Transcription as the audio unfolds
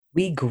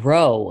We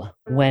grow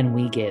when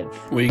we give.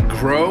 We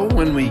grow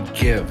when we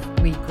give.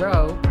 We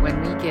grow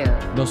when we give.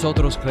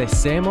 Nosotros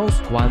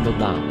crecemos cuando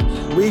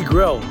damos. We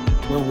grow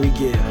when we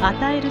give.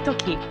 与えると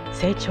き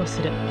成長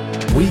する。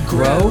 We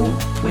grow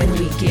when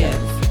we give.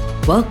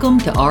 Welcome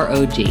to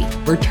ROG,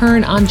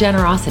 Return on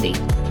Generosity.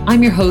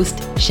 I'm your host,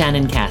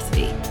 Shannon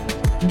Cassidy.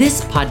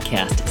 This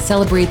podcast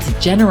celebrates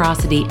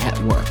generosity at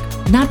work,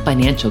 not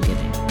financial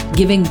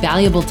giving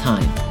valuable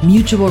time,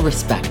 mutual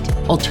respect,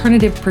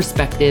 alternative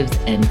perspectives,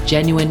 and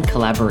genuine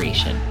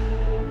collaboration.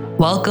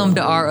 Welcome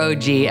to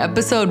ROG,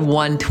 episode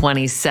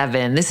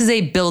 127. This is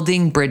a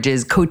Building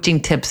Bridges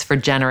Coaching Tips for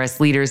Generous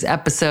Leaders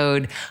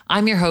episode.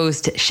 I'm your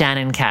host,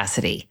 Shannon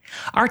Cassidy.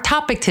 Our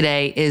topic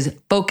today is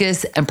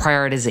focus and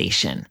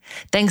prioritization.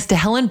 Thanks to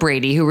Helen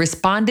Brady, who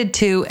responded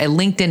to a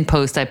LinkedIn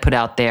post I put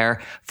out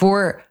there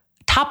for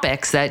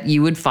topics that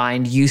you would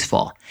find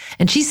useful.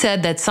 And she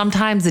said that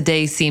sometimes the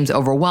day seems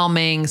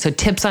overwhelming, so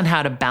tips on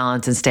how to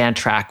balance and stay on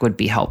track would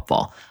be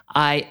helpful.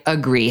 I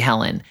agree,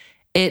 Helen.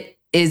 It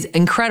is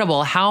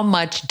incredible how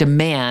much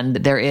demand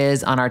there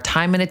is on our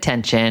time and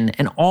attention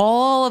and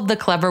all of the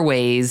clever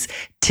ways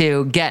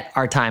to get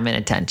our time and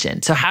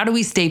attention. So how do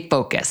we stay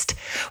focused?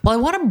 Well, I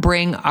want to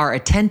bring our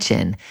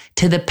attention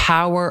to the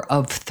power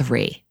of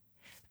 3.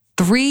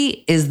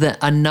 3 is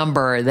a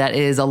number that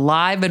is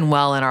alive and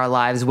well in our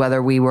lives,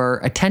 whether we were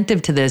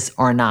attentive to this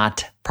or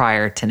not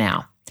prior to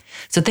now.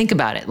 So think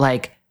about it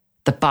like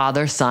the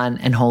Father, Son,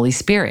 and Holy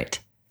Spirit,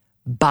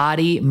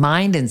 body,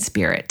 mind, and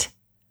spirit,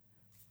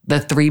 the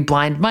 3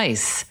 blind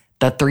mice,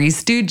 the 3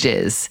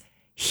 stooges,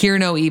 hear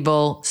no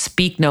evil,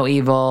 speak no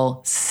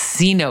evil,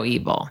 see no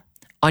evil.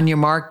 On your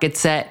mark, get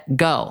set,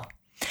 go.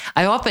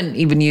 I often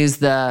even use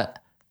the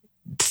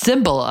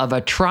symbol of a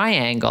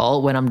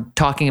triangle when I'm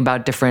talking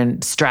about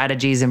different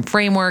strategies and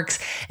frameworks,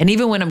 and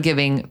even when I'm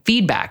giving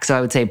feedback. So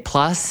I would say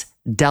plus,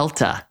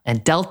 delta,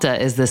 and delta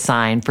is the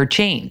sign for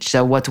change.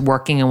 So what's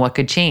working and what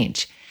could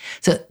change.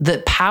 So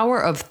the power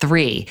of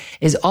 3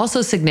 is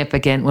also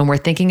significant when we're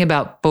thinking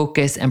about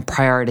focus and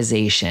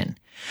prioritization.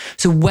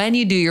 So when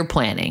you do your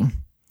planning,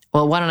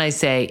 well, why don't I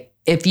say,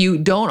 if you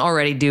don't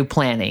already do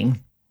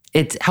planning,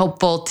 it's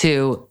helpful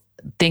to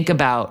think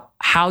about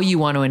how you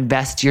want to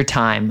invest your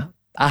time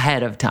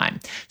ahead of time.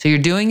 So you're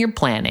doing your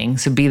planning.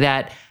 So be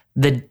that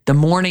the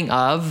morning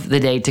of the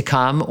day to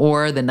come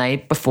or the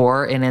night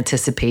before in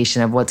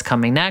anticipation of what's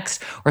coming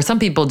next. Or some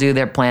people do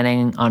their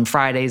planning on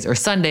Fridays or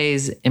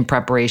Sundays in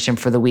preparation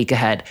for the week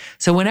ahead.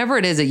 So whenever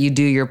it is that you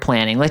do your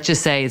planning, let's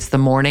just say it's the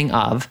morning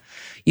of,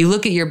 you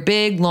look at your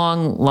big,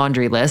 long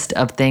laundry list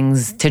of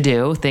things to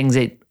do, things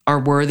that are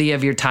worthy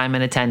of your time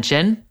and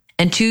attention,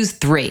 and choose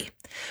 3.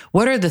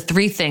 What are the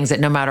 3 things that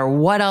no matter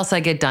what else I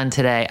get done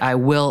today, I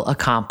will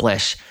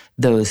accomplish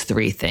those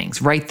 3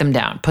 things? Write them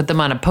down, put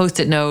them on a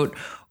Post-it note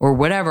or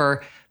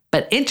whatever.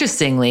 But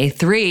interestingly,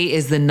 3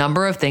 is the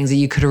number of things that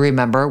you could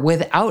remember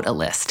without a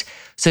list.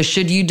 So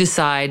should you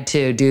decide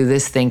to do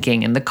this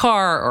thinking in the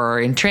car or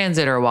in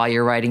transit or while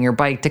you're riding your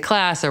bike to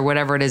class or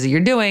whatever it is that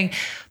you're doing,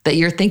 that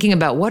you're thinking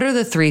about what are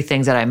the 3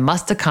 things that I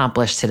must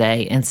accomplish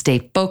today and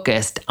stay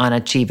focused on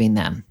achieving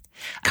them.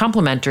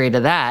 Complementary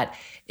to that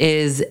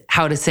is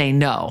how to say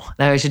no.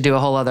 Now I should do a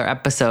whole other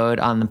episode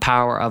on the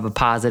power of a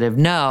positive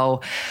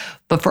no.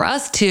 But for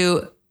us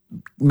to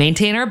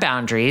maintain our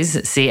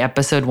boundaries, see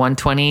episode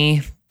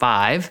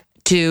 125,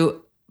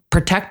 to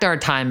protect our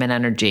time and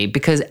energy,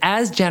 because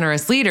as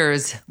generous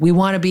leaders, we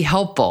want to be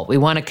helpful. We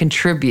want to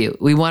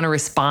contribute. We want to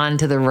respond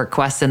to the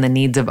requests and the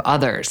needs of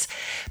others.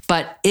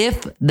 But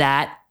if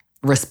that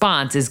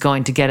response is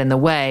going to get in the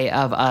way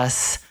of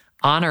us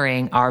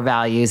honoring our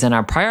values and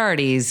our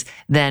priorities,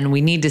 then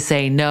we need to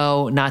say,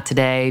 no, not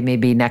today,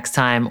 maybe next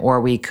time,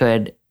 or we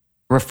could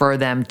refer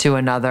them to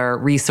another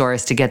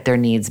resource to get their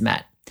needs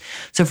met.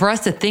 So for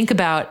us to think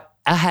about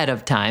ahead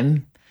of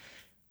time,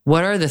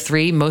 what are the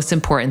 3 most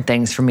important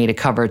things for me to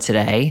cover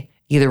today?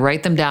 Either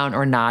write them down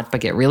or not, but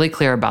get really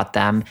clear about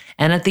them.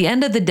 And at the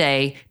end of the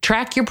day,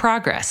 track your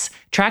progress.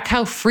 Track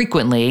how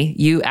frequently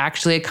you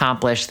actually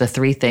accomplish the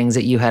 3 things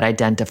that you had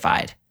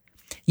identified.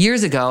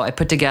 Years ago, I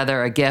put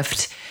together a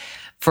gift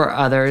for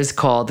others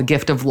called The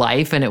Gift of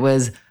Life, and it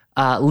was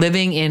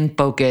living in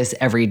focus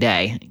every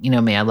day. You know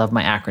me, I love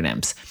my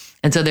acronyms.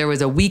 And so there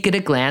was a week at a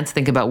glance,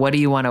 think about what do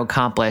you want to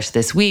accomplish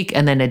this week,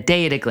 and then a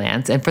day at a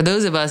glance. And for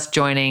those of us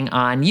joining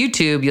on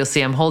YouTube, you'll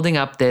see I'm holding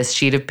up this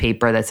sheet of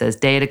paper that says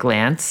day at a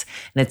glance,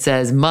 and it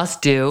says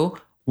must do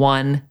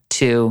 1,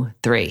 2,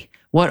 3.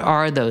 What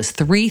are those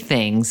 3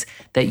 things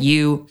that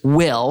you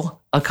will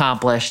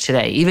accomplish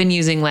today? Even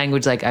using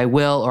language like I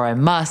will or I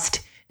must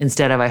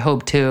instead of I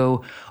hope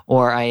to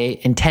or I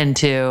intend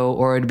to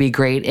or it'd be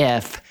great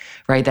if,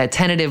 right? That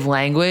tentative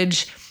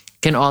language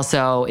can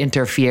also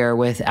interfere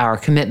with our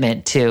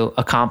commitment to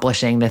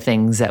accomplishing the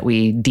things that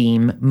we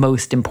deem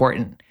most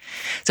important.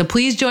 So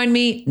please join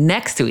me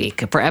next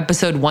week for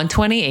episode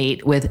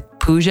 128 with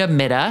Pooja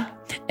Midha,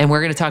 and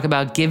we're going to talk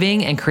about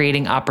giving and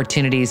creating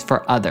opportunities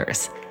for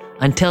others.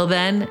 Until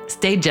then,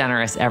 stay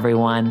generous,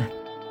 everyone.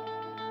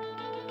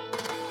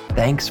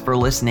 Thanks for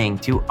listening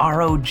to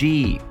ROG,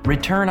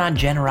 Return on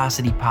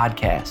Generosity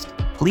podcast.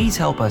 Please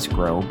help us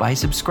grow by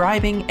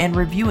subscribing and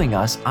reviewing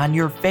us on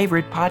your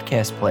favorite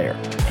podcast player.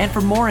 And for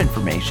more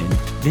information,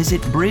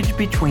 visit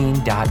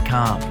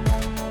bridgebetween.com.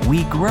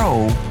 We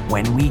grow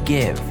when we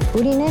give.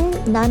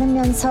 우리는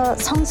나누면서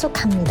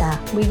성숙합니다.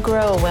 We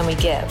grow when we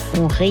give.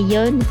 On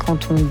rayonne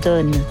quand on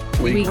donne.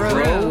 We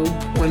grow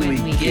when we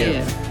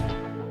give.